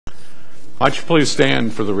Might you please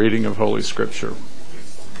stand for the reading of Holy Scripture?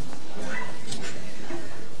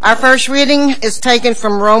 Our first reading is taken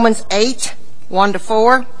from Romans 8,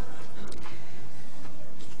 1-4.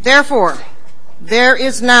 Therefore, there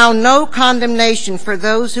is now no condemnation for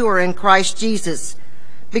those who are in Christ Jesus,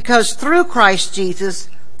 because through Christ Jesus,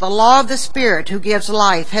 the law of the Spirit who gives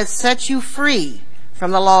life has set you free from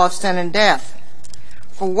the law of sin and death.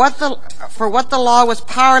 For what the law was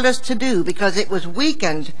powerless to do, because it was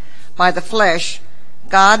weakened by the flesh,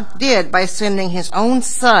 God did by sending his own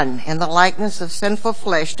Son in the likeness of sinful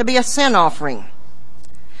flesh to be a sin offering.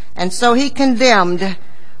 And so he condemned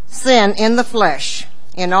sin in the flesh,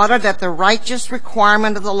 in order that the righteous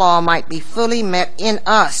requirement of the law might be fully met in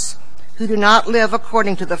us, who do not live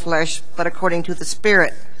according to the flesh, but according to the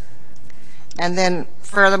Spirit. And then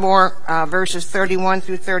furthermore, verses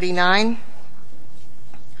 31-39.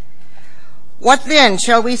 What then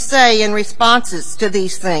shall we say in responses to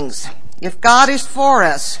these things? If God is for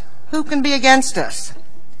us, who can be against us?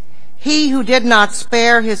 He who did not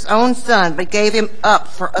spare his own Son, but gave him up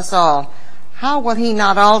for us all, how will he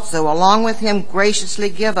not also, along with him,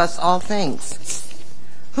 graciously give us all things?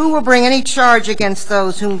 Who will bring any charge against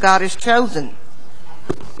those whom God has chosen?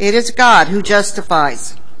 It is God who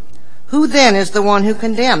justifies. Who then is the one who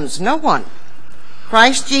condemns? No one.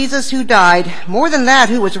 Christ Jesus, who died, more than that,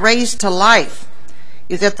 who was raised to life,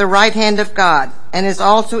 is at the right hand of God, and is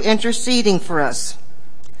also interceding for us.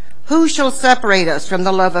 Who shall separate us from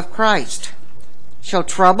the love of Christ? Shall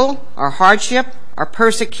trouble, or hardship, or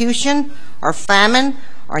persecution, or famine,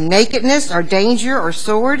 or nakedness, or danger, or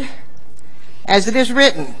sword? As it is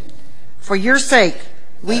written, for your sake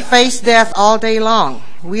we face death all day long.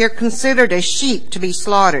 We are considered as sheep to be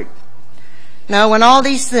slaughtered. No, in all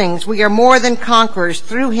these things we are more than conquerors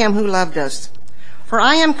through him who loved us. For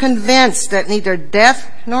I am convinced that neither death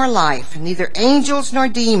nor life, neither angels nor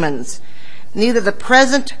demons, neither the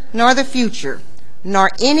present nor the future, nor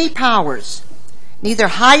any powers, neither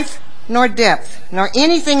height nor depth, nor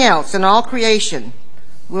anything else in all creation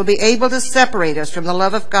will be able to separate us from the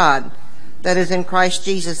love of God that is in Christ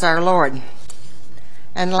Jesus our Lord.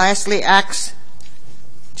 And lastly, Acts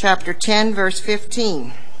chapter 10, verse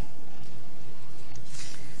 15.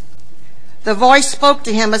 The voice spoke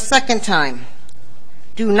to him a second time.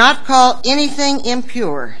 Do not call anything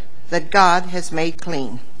impure that God has made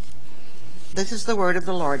clean. This is the word of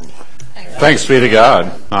the Lord. Thanks be to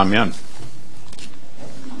God. Amen.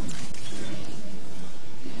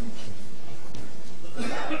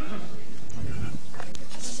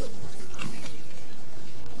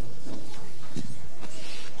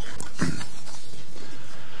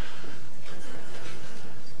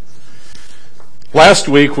 Last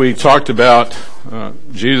week we talked about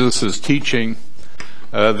Jesus' teaching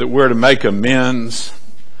that we're to make amends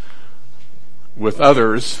with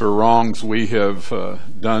others for wrongs we have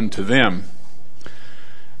done to them.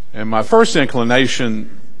 And my first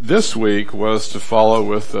inclination this week was to follow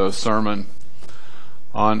with a sermon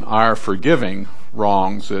on our forgiving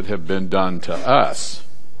wrongs that have been done to us.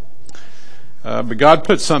 But God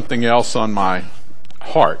put something else on my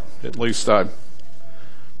heart. At least I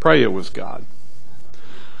pray it was God.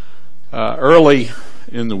 Early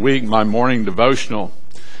in the week, my morning devotional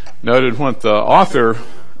noted what the author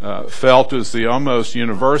felt is the almost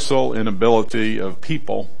universal inability of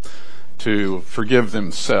people to forgive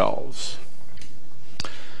themselves.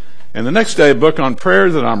 And the next day, a book on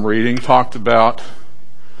prayer that I'm reading talked about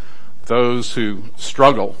those who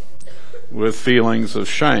struggle with feelings of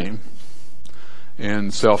shame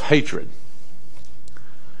and self-hatred.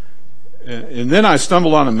 And then I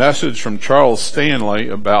stumbled on a message from Charles Stanley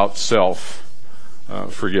about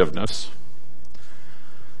self-forgiveness.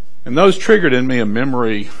 And those triggered in me a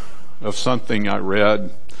memory of something I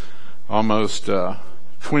read almost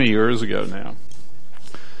 20 years ago now.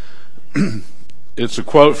 It's a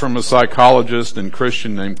quote from a psychologist and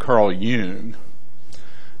Christian named Carl Jung.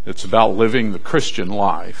 It's about living the Christian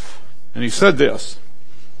life. And he said this,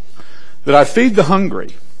 that I feed the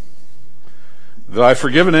hungry, that I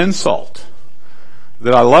forgive an insult,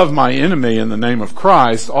 that I love my enemy in the name of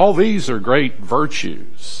Christ, all these are great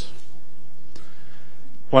virtues.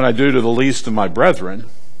 What I do to the least of my brethren,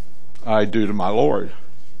 I do to my Lord.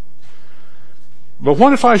 But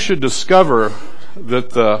what if I should discover that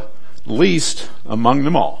the least among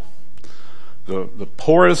them all, the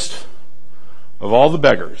poorest of all the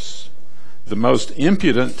beggars, the most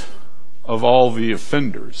impudent of all the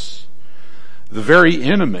offenders, the very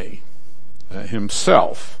enemy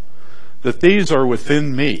himself, that these are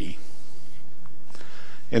within me,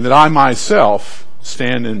 and that I myself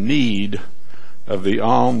stand in need of the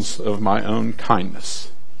alms of my own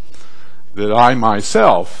kindness, that I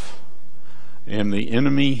myself and the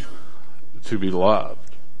enemy to be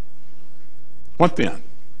loved. What then?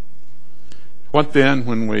 What then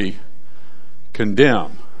when we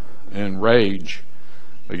condemn and rage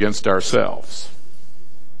against ourselves?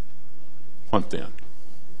 What then?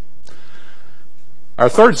 Our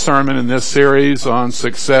third sermon in this series on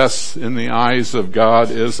success in the eyes of God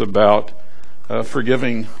is about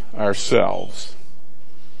forgiving ourselves.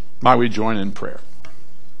 Might we join in prayer?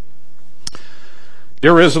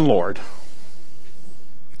 Dear risen Lord,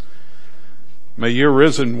 may your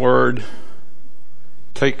risen word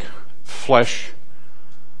take flesh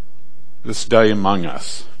this day among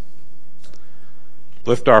us.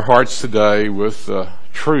 Lift our hearts today with the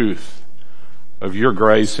truth of your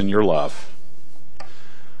grace and your love.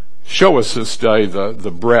 Show us this day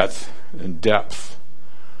the breadth and depth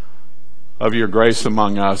of your grace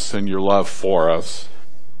among us and your love for us.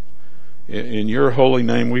 In your holy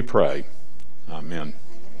name we pray. Amen.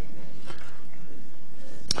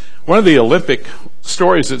 One of the Olympic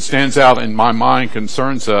stories that stands out in my mind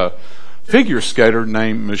concerns a figure skater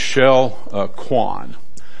named Michelle Kwan.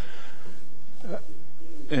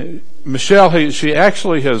 Michelle, she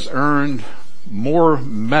actually has earned more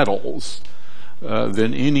medals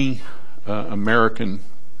than any American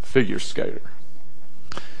figure skater.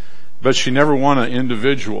 But she never won an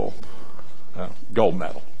individual gold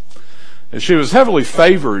medal. And she was heavily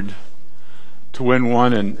favored to win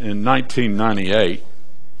one in 1998.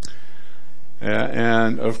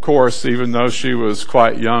 And of course, even though she was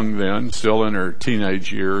quite young then, still in her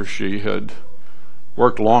teenage years, she had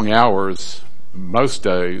worked long hours most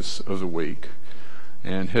days of the week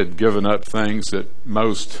and had given up things that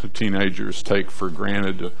most teenagers take for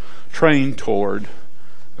granted to train toward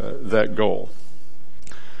that goal.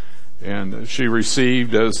 And she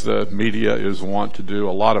received, as the media is wont to do,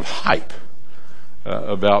 a lot of hype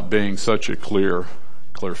about being such a clear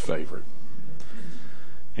favorite.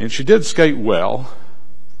 And she did skate well,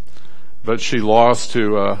 but she lost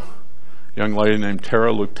to a young lady named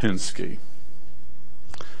Tara Lipinski.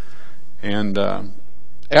 And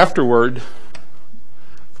afterward,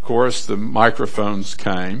 of course, the microphones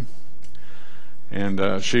came,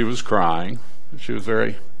 and she was crying. She was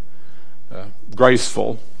very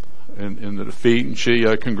graceful in the defeat, and she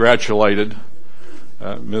congratulated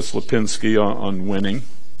Miss Lipinski on winning.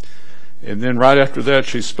 And then right after that,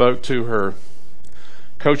 she spoke to her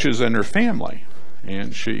coaches and her family,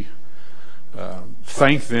 and she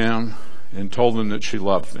thanked them and told them that she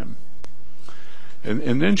loved them.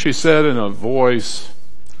 And then she said in a voice,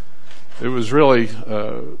 it was really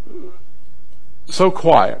so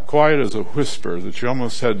quiet as a whisper that you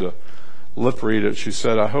almost had to lip read it. She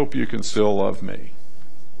said, "I hope you can still love me."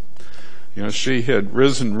 You know, she had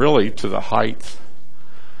risen really to the height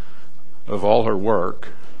of all her work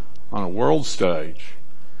on a world stage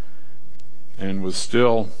and was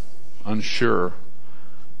still unsure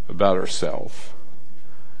about herself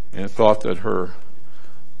and thought that her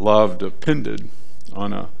love depended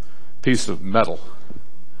on a piece of metal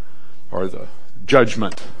or the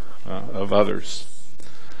judgment of others.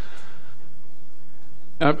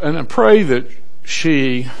 And I pray that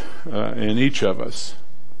she and each of us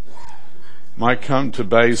might come to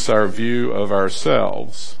base our view of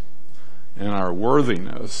ourselves and our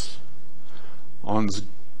worthiness on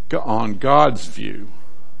God's view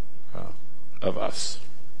of us.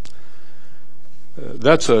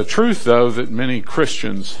 That's a truth, though, that many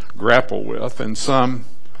Christians grapple with, and some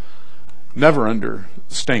never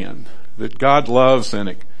understand, that God loves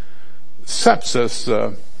and accepts us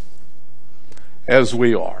as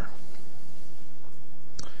we are.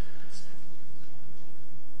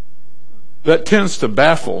 That tends to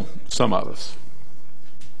baffle some of us.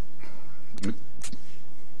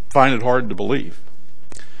 Find it hard to believe.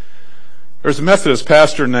 There's a Methodist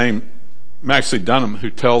pastor named Maxie Dunham who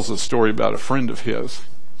tells a story about a friend of his.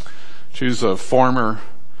 She's a former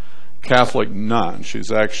Catholic nun.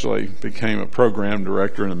 She's actually became a program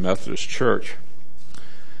director in a Methodist church.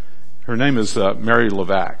 Her name is Mary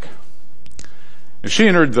Levac. And she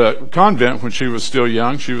entered the convent when she was still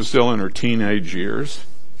young. She was still in her teenage years.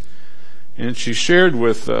 And she shared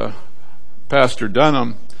with Pastor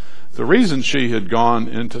Dunham the reason she had gone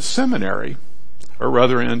into seminary, or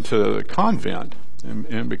rather into the convent,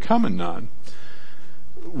 and become a nun,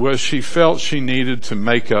 was she felt she needed to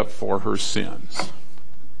make up for her sins.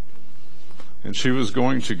 And she was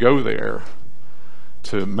going to go there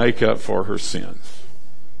to make up for her sins.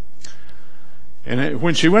 And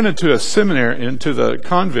when she went into a seminary, into the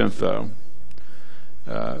convent though,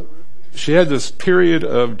 she had this period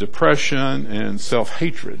of depression and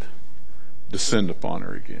self-hatred descend upon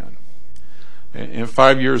her again. And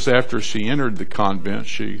 5 years after she entered the convent,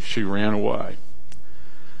 she ran away.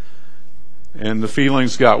 And the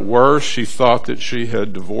feelings got worse. She thought that she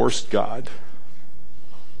had divorced God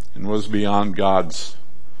and was beyond God's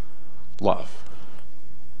love.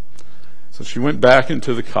 So she went back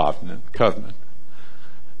into the covenant.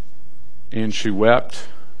 And she wept,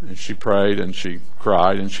 and she prayed, and she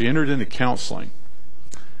cried, and she entered into counseling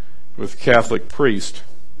with a Catholic priest.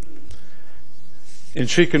 And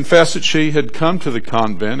she confessed that she had come to the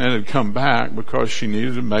convent and had come back because she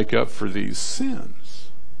needed to make up for these sins.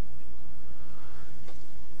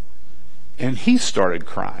 And he started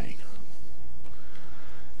crying.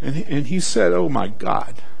 And he said, "Oh my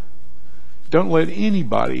God, don't let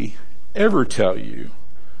anybody ever tell you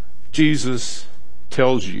Jesus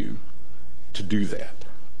tells you to do that.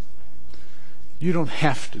 You don't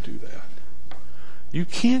have to do that. You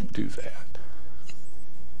can't do that.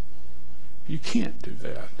 You can't do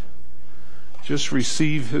that. Just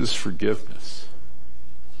receive his forgiveness."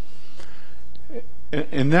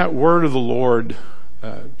 And that word of the Lord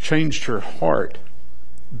changed her heart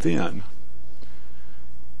then.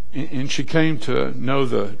 And she came to know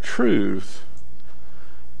the truth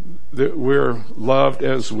that we're loved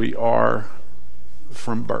as we are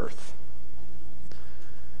from birth.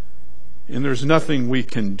 And there's nothing we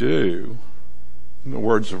can do, in the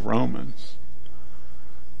words of Romans,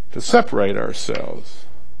 to separate ourselves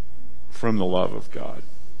from the love of God.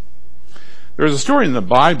 There's a story in the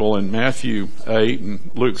Bible in Matthew 8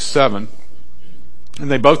 and Luke 7,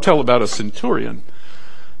 and they both tell about a centurion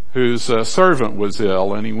whose servant was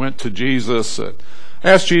ill, and he went to Jesus,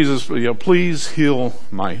 asked Jesus, "Please heal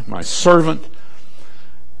my servant."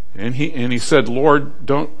 And he said, "Lord,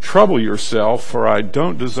 don't trouble yourself, for I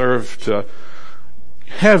don't deserve to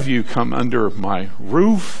have you come under my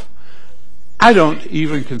roof. I don't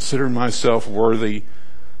even consider myself worthy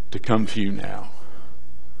to come to you now.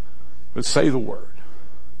 But say the word,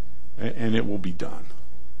 and it will be done."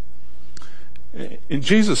 And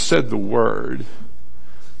Jesus said the word,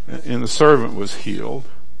 and the servant was healed.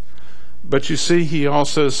 But you see, he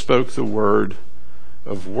also spoke the word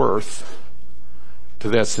of worth to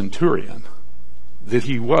that centurion, that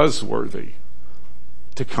he was worthy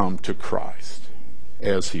to come to Christ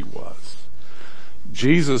as he was.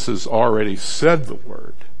 Jesus has already said the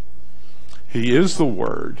word. He is the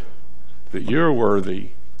word that you're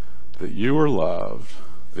worthy, that you are loved,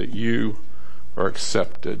 that you are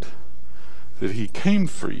accepted, that he came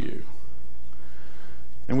for you.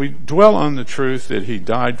 And we dwell on the truth that he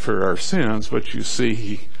died for our sins, but you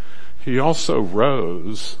see, he also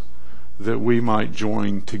rose that we might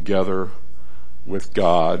join together with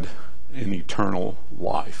God in eternal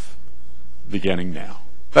life, beginning now.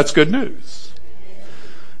 That's good news.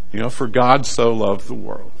 For God so loved the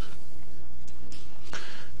world.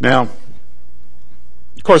 Now,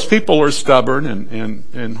 of course, people are stubborn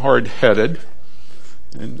and hard-headed.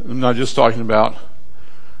 And I'm not just talking about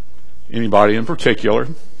anybody in particular.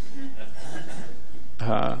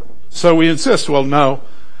 So we insist, well, no,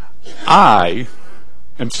 I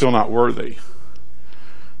am still not worthy.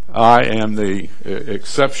 I am the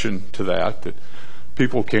exception to that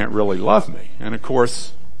people can't really love me. And of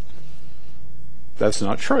course, that's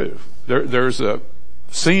not true. There's a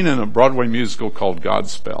scene in a Broadway musical called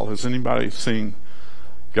Godspell. Has anybody seen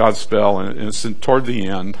Godspell? And it's toward the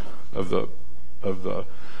end of the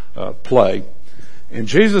play. And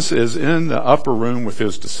Jesus is in the upper room with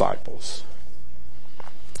his disciples.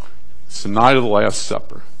 It's the night of the Last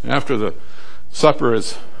Supper. And after the supper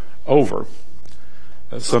is over,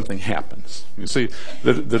 something happens. You see,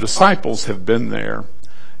 the disciples have been there,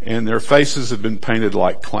 and their faces have been painted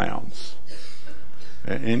like clowns.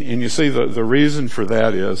 And you see, the reason for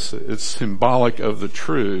that is it's symbolic of the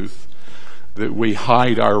truth that we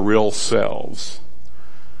hide our real selves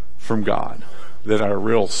from God, that our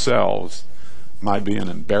real selves might be an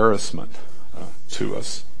embarrassment to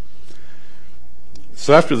us.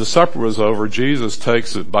 So after the supper was over, Jesus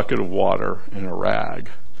takes a bucket of water and a rag,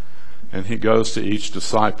 and he goes to each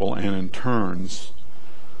disciple and in turns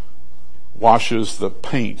washes the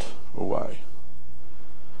paint away.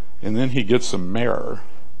 And then he gets a mirror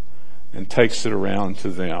and takes it around to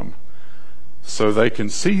them so they can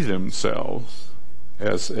see themselves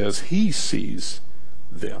as he sees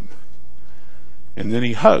them. And then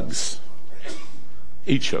he hugs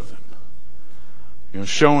each of them,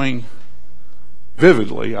 showing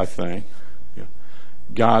vividly, I think,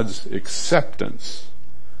 God's acceptance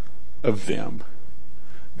of them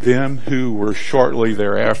who were shortly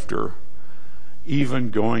thereafter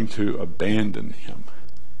even going to abandon him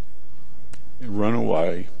and run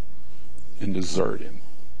away and desert him.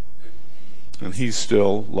 And he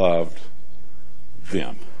still loved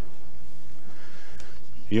them.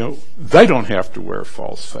 They don't have to wear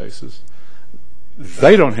false faces.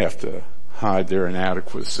 They don't have to hide their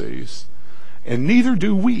inadequacies. And neither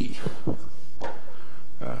do we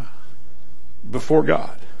before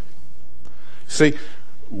God. See,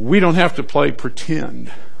 we don't have to play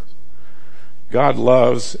pretend. God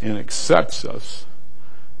loves and accepts us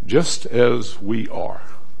just as we are.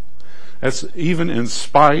 That's even in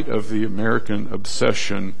spite of the American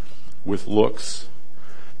obsession with looks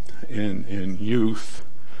and youth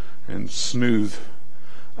and smooth,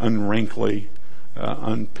 unwrinkly,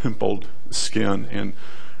 unpimpled skin and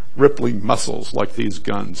rippling muscles like these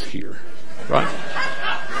guns here. Right?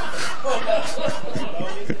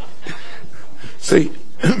 See,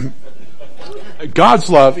 God's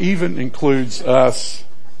love even includes us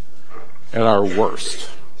at our worst.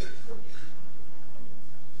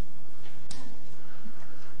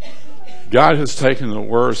 God has taken the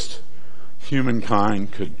worst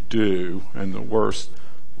humankind could do and the worst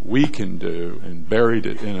we can do and buried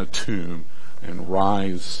it in a tomb and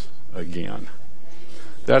rise again.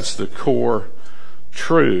 That's the core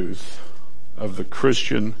truth of the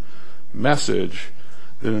Christian message,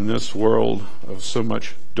 that in this world of so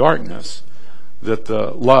much darkness, that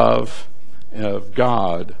the love of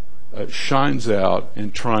God shines out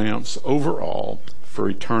and triumphs over all for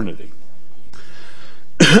eternity.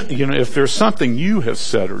 If there's something you have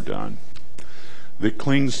said or done that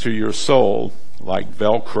clings to your soul like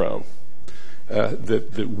Velcro,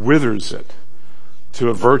 that withers it to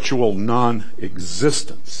a virtual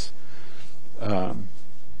non-existence, God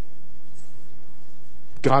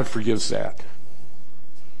forgives that.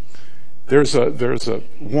 There's a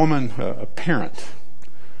woman, a parent,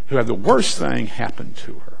 who had the worst thing happen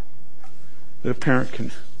to her that a parent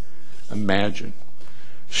can imagine.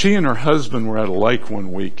 She and her husband were at a lake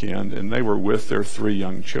one weekend, and they were with their 3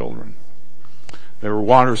 young children. They were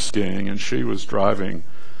water skiing, and she was driving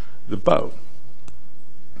the boat.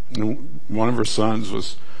 And one of her sons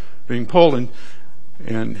was being pulled,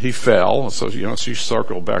 and he fell. So, she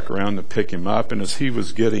circled back around to pick him up, and as he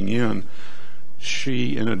was getting in,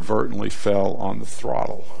 she inadvertently fell on the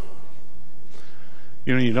throttle.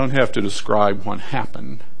 You don't have to describe what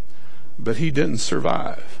happened, but he didn't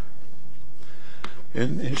survive.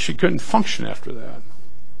 And she couldn't function after that.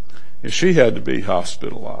 And she had to be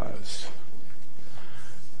hospitalized.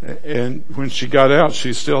 And when she got out,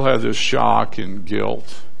 she still had this shock and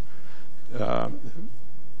guilt that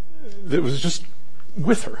was just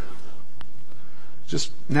with her,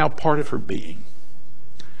 just now part of her being.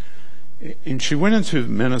 And she went into the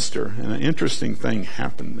minister, and an interesting thing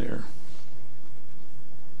happened there.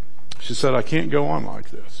 She said, I can't go on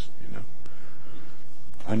like this.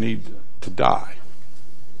 I need to die.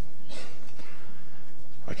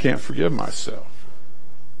 I can't forgive myself.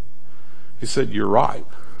 He said, you're right.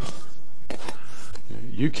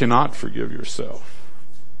 You cannot forgive yourself.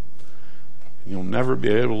 You'll never be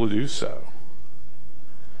able to do so.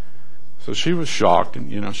 So she was shocked,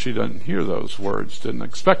 and she doesn't hear those words, didn't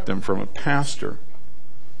expect them from a pastor.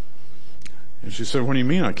 And she said, what do you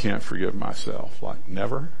mean I can't forgive myself? Like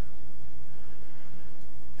never?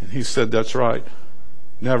 And he said, that's right.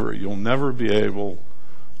 Never. You'll never be able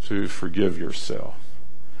to forgive yourself.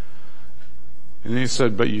 And he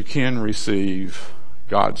said, but you can receive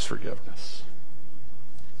God's forgiveness.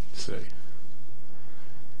 See?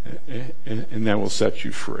 And that will set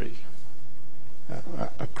you free.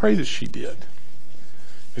 I pray that she did.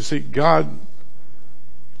 You see, God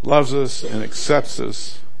loves us and accepts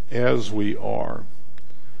us as we are,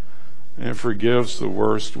 and forgives the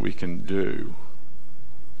worst we can do,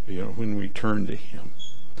 when we turn to Him.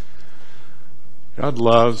 God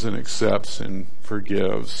loves and accepts and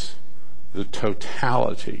forgives the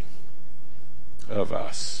totality of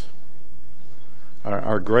us.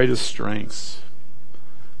 Our greatest strengths,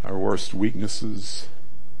 our worst weaknesses,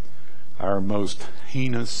 our most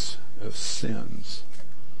heinous of sins.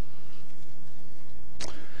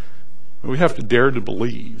 We have to dare to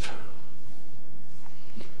believe.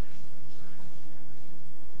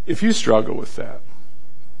 If you struggle with that,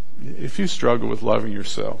 if you struggle with loving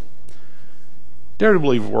yourself, dare to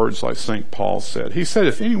believe words like St. Paul said. He said,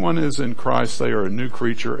 if anyone is in Christ, they are a new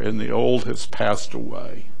creature, and the old has passed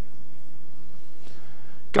away.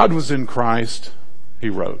 God was in Christ, he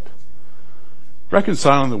wrote,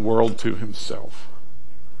 reconciling the world to himself,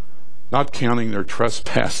 not counting their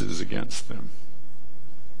trespasses against them.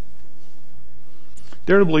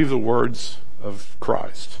 Dare to believe the words of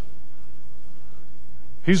Christ.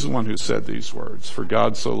 He's the one who said these words. For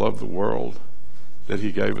God so loved the world that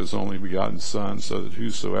he gave his only begotten Son, so that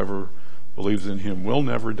whosoever believes in him will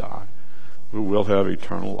never die, but will have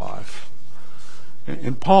eternal life.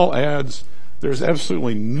 And Paul adds, there's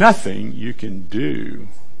absolutely nothing you can do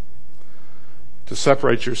to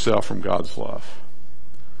separate yourself from God's love.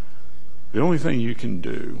 The only thing you can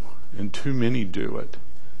do, and too many do it,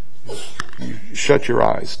 is you shut your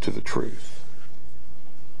eyes to the truth.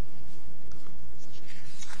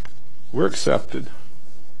 We're accepted.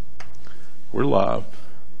 We're loved.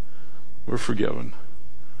 We're forgiven.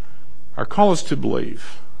 Our call is to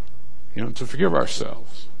believe, to forgive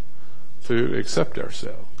ourselves, to accept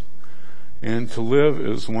ourselves, and to live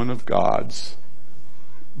as one of God's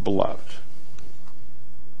beloved.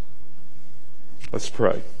 Let's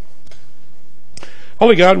pray.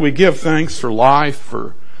 Holy God, we give thanks for life,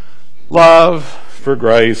 for love, for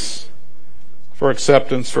grace, for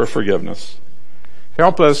acceptance, for forgiveness.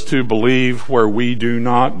 Help us to believe where we do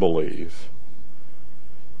not believe.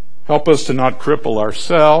 Help us to not cripple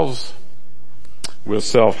ourselves with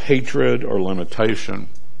self-hatred or limitation,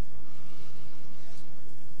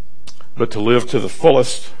 but to live to the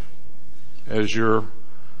fullest as your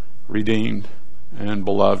redeemed and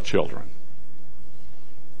beloved children.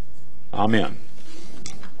 Amen.